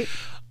ago. Right.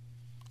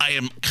 I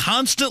am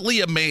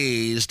constantly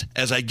amazed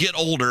as I get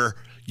older.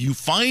 You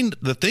find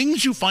the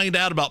things you find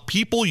out about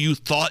people you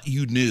thought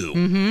you knew,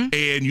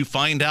 and you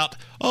find out,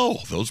 oh,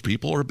 those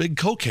people are a big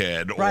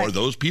cokehead, or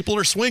those people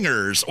are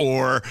swingers,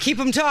 or keep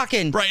them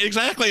talking. Right,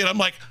 exactly. And I'm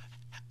like,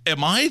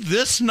 am I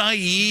this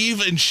naive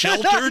and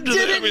sheltered?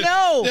 Didn't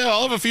know. Yeah,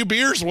 I'll have a few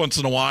beers once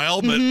in a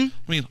while, but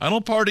I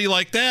don't party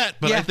like that,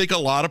 but I think a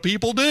lot of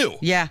people do.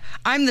 Yeah,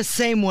 I'm the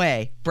same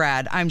way,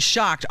 Brad. I'm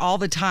shocked all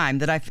the time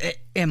that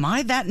am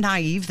I that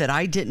naive that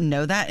I didn't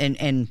know that?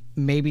 And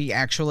maybe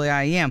actually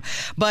I am.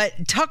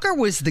 But Tucker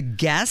was the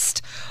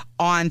guest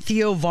on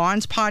Theo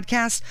Von's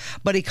podcast,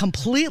 but he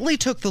completely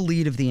took the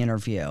lead of the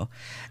interview.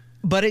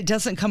 But it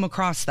doesn't come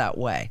across that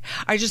way.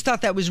 I just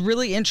thought that was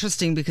really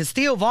interesting because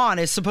Theo Von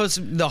is supposed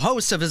to be the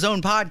host of his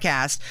own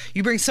podcast.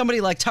 You bring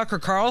somebody like Tucker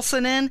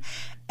Carlson in,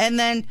 and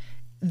then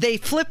they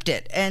flipped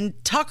it, and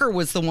Tucker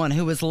was the one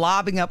who was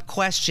lobbing up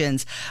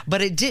questions,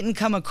 but it didn't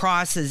come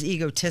across as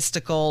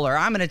egotistical or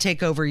I'm going to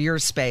take over your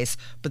space,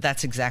 but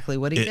that's exactly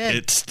what he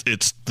did.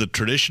 It's the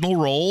traditional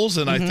roles,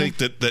 and I think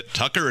that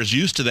Tucker is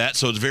used to that,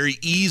 so it's very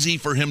easy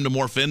for him to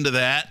morph into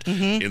that.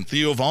 And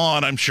Theo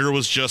Von, I'm sure,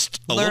 was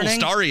just a little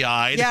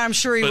starry-eyed. Yeah, I'm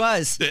sure he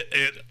was.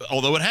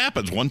 Although it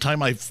happens. One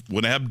time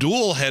when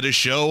Abdul had his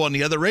show on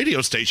the other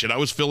radio station, I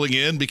was filling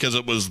in because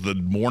it was the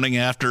morning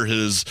after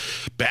his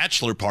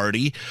bachelor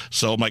party,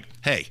 so I'm like,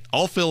 hey,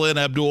 I'll fill in,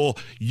 Abdul.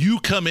 You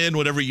come in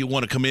whenever you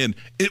want to come in.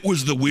 It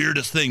was the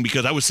weirdest thing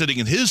because I was sitting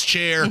in his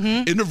chair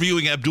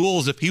interviewing Abdul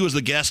as if he was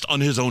the guest on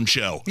his own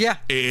show. Yeah.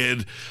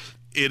 And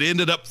it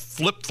ended up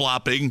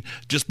flip-flopping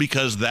just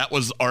because that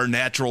was our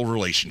natural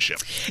relationship.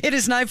 It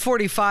is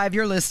 9:45.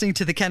 You're listening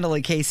to the Kendall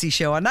and Casey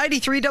Show on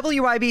 93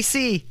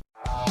 WIBC.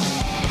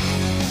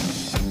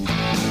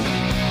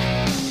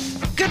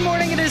 Good Good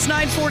morning. It is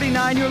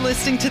 9:49. You're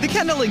listening to the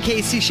Kendall and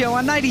Casey Show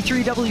on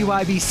 93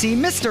 WIBC.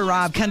 Mr.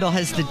 Rob Kendall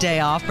has the day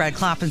off. Brad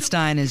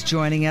Kloppenstein is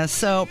joining us.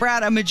 So,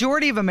 Brad, a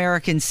majority of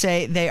Americans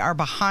say they are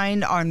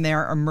behind on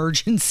their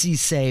emergency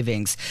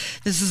savings.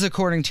 This is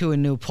according to a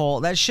new poll.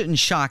 That shouldn't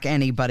shock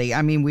anybody.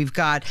 I mean, we've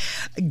got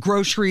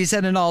groceries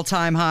at an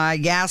all-time high,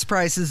 gas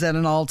prices at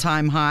an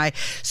all-time high.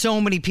 So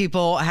many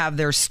people have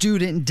their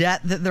student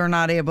debt that they're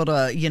not able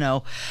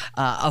to,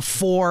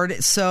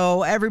 afford.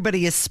 So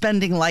everybody is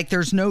spending like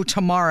there's no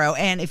tomorrow.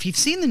 And if you've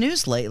seen the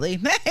news lately,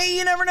 hey,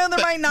 you never know, there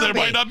might not be. There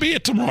might not be a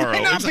tomorrow.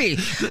 There might not be.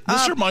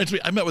 This reminds me,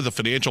 I met with a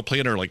financial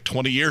planner like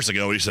 20 years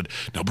ago, and he said,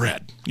 now,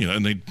 Brad,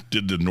 and they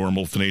did the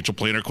normal financial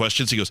planner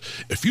questions. He goes,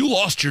 if you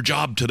lost your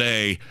job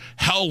today,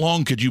 how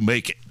long could you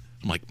make it?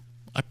 I'm like,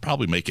 I'd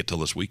probably make it till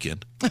this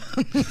weekend.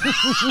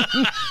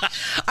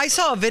 I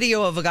saw a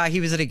video of a guy, he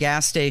was at a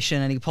gas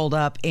station and he pulled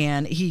up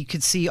and he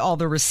could see all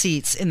the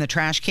receipts in the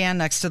trash can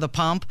next to the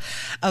pump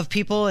of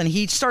people, and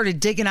he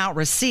started digging out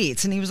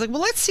receipts and he was like,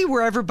 well, let's see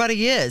where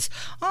everybody is.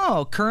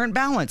 Oh, current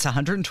balance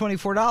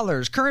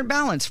 $124, current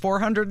balance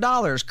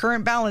 $400,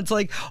 current balance,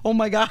 like, oh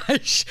my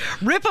gosh.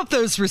 Rip up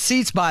those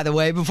receipts, by the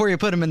way, before you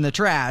put them in the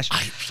trash.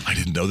 I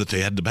didn't know that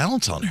they had the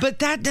balance on there. But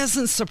that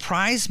doesn't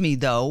surprise me,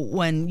 though,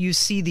 when you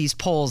see these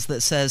polls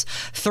that says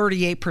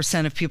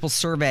 38% of people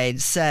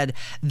surveyed said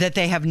that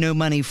they have no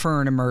money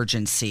for an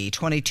emergency.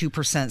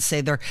 22% say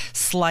they're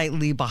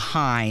slightly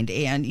behind.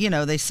 And,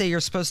 they say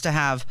you're supposed to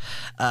have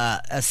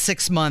a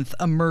 6-month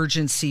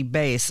emergency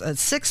base. A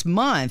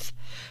 6-month,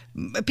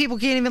 people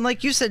can't even,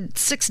 like you said,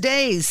 6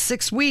 days,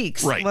 6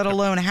 weeks, right, let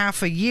alone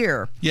half a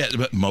year. Yeah,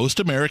 but most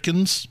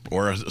Americans,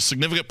 or a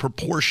significant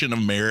proportion of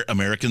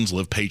Americans,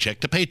 live paycheck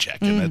to paycheck.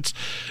 And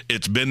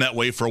it's been that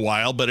way for a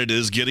while, but it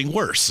is getting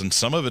worse. And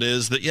some of it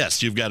is that,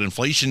 yes, you've got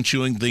inflation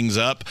chewing things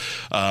up.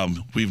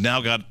 We've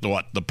now got,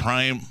 the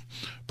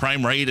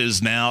prime rate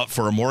is now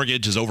for a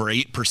mortgage is over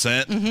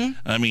 8%.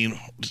 I mean,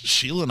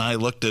 Sheila and I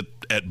looked at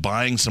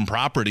buying some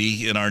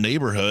property in our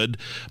neighborhood,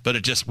 but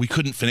we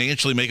couldn't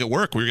financially make it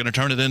work. We were going to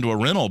turn it into a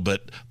rental,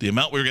 but the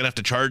amount we were going to have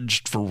to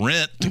charge for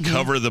rent to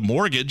cover the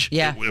mortgage,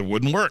 it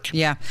wouldn't work.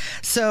 Yeah.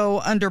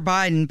 So under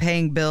Biden,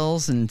 paying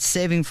bills and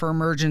saving for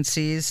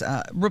emergencies,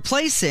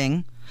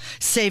 replacing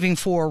saving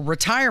for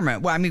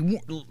retirement. Well, I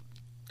mean,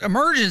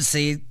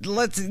 emergency,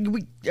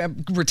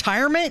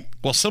 retirement?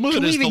 Well, some of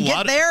it is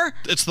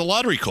it's the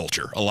lottery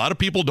culture. A lot of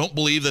people don't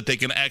believe that they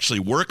can actually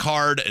work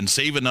hard and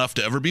save enough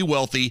to ever be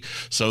wealthy,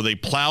 so they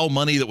plow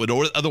money that would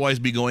otherwise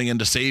be going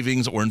into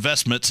savings or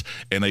investments,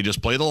 and they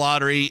just play the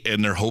lottery,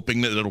 and they're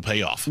hoping that it'll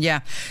pay off. Yeah.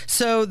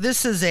 So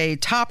this is a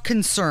top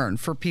concern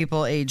for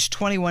people aged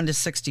 21 to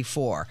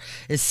 64,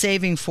 is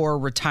saving for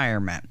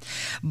retirement.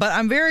 But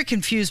I'm very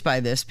confused by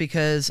this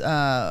because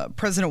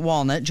President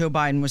Walnut, Joe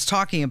Biden, was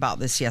talking about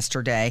this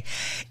yesterday.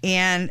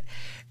 And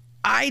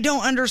I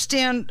don't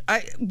understand.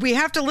 We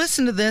have to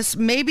listen to this.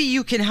 Maybe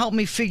you can help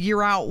me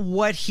figure out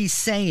what he's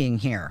saying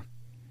here.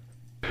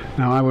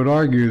 Now, I would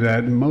argue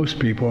that most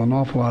people, an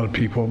awful lot of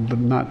people,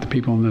 not the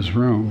people in this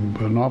room,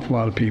 but an awful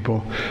lot of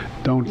people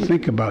don't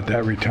think about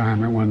that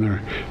retirement when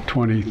they're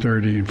 20,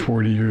 30, and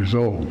 40 years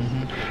old.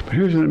 But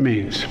here's what it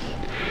means.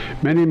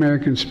 Many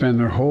Americans spend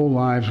their whole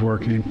lives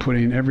working,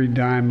 putting every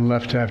dime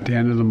left at the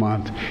end of the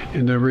month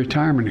in their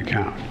retirement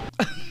account.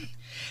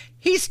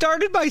 He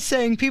started by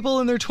saying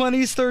people in their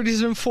 20s,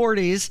 30s, and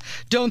 40s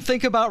don't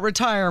think about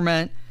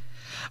retirement,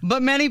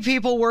 but many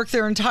people work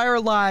their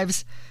entire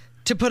lives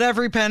to put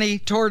every penny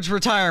towards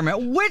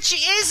retirement. Which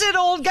is it,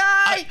 old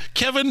guy?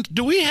 Kevin,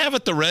 do we have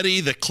at the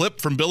ready the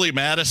clip from Billy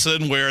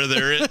Madison where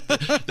they're in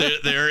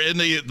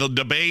the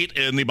debate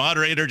and the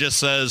moderator just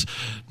says,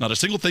 not a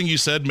single thing you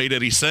said made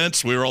any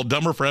sense. We were all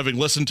dumber for having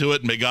listened to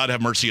it. May God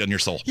have mercy on your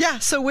soul. Yeah,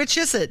 so which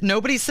is it?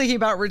 Nobody's thinking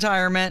about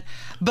retirement,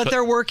 but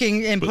they're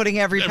working and putting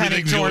every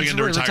penny towards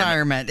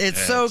retirement.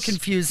 It's so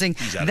confusing.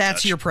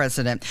 That's your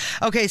president.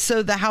 Okay,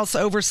 so the House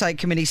Oversight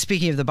Committee,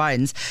 speaking of the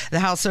Bidens, the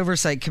House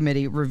Oversight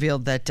Committee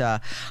revealed that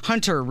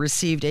Hunter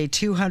received a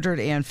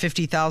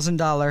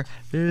 $250,000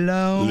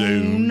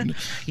 loan.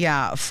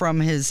 Yeah, from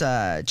his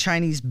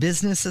Chinese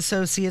business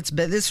associates.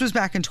 But this was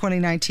back in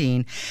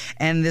 2019,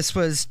 and this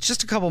was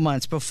just a couple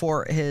months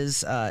before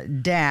his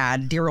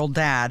dad, dear old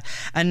dad,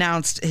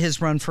 announced his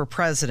run for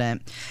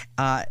president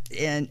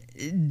and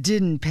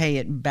didn't pay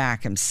it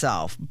back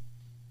himself.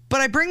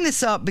 But I bring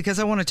this up because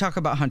I want to talk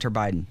about Hunter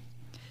Biden.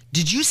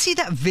 Did you see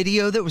that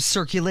video that was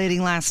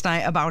circulating last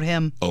night about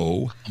him?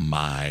 Oh,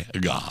 my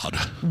God.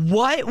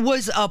 What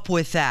was up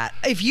with that?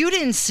 If you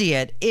didn't see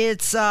it,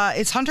 it's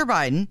Hunter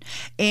Biden,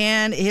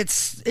 and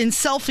it's in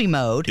selfie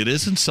mode. It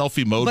is in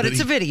selfie mode. But it's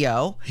a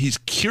video. He's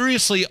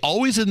curiously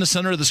always in the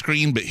center of the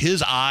screen, but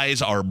his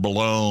eyes are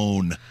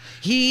blown.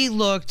 He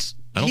looked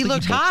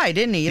high,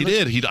 didn't he? He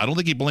did. I don't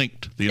think he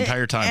blinked the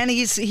entire time. And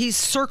he's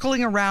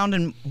circling around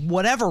in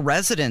whatever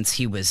residence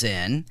he was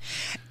in,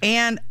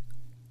 and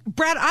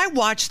Brad, I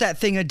watched that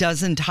thing a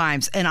dozen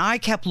times, and I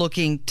kept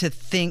looking to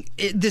think,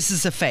 this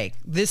is a fake.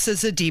 This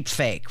is a deep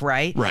fake,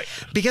 right? Right.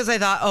 Because I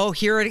thought, oh,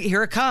 here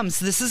it comes.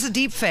 This is a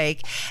deep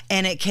fake.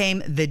 And it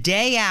came the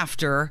day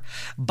after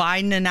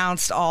Biden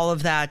announced all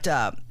of that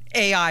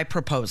AI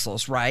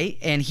proposals, right?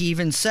 And he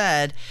even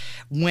said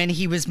when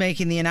he was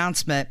making the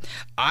announcement,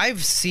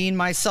 I've seen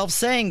myself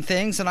saying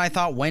things, and I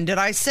thought, when did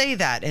I say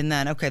that? And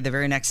then, okay, the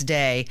very next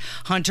day,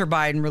 Hunter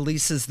Biden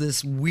releases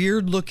this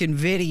weird-looking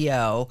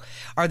video.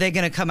 Are they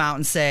going to come out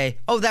and say,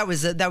 oh, that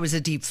was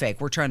a deep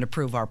fake? We're trying to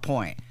prove our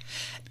point.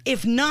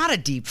 If not a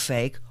deep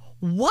fake,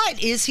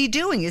 what is he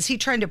doing? Is he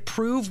trying to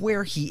prove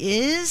where he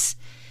is?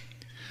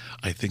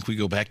 I think we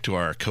go back to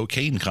our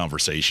cocaine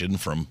conversation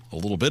from a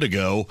little bit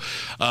ago.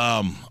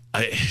 I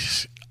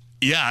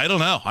don't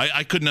know.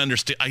 I couldn't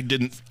understand.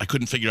 I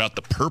couldn't figure out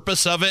the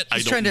purpose of it.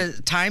 He's trying to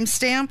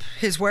timestamp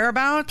his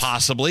whereabouts?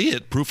 Possibly.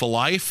 Proof of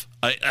life.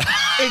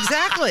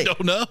 Exactly. I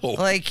don't know.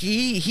 Like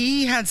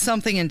he had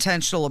something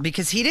intentional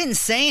because he didn't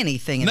say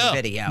anything in the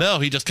video. No,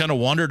 he just kind of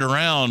wandered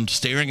around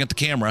staring at the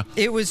camera.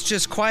 It was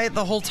just quiet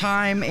the whole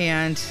time.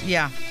 And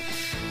yeah,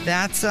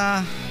 that's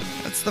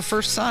the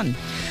first son.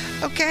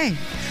 Okay.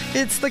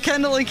 It's the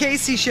Kendall and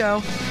Casey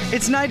Show.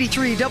 It's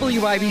 93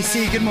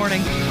 WIBC. Good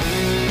morning.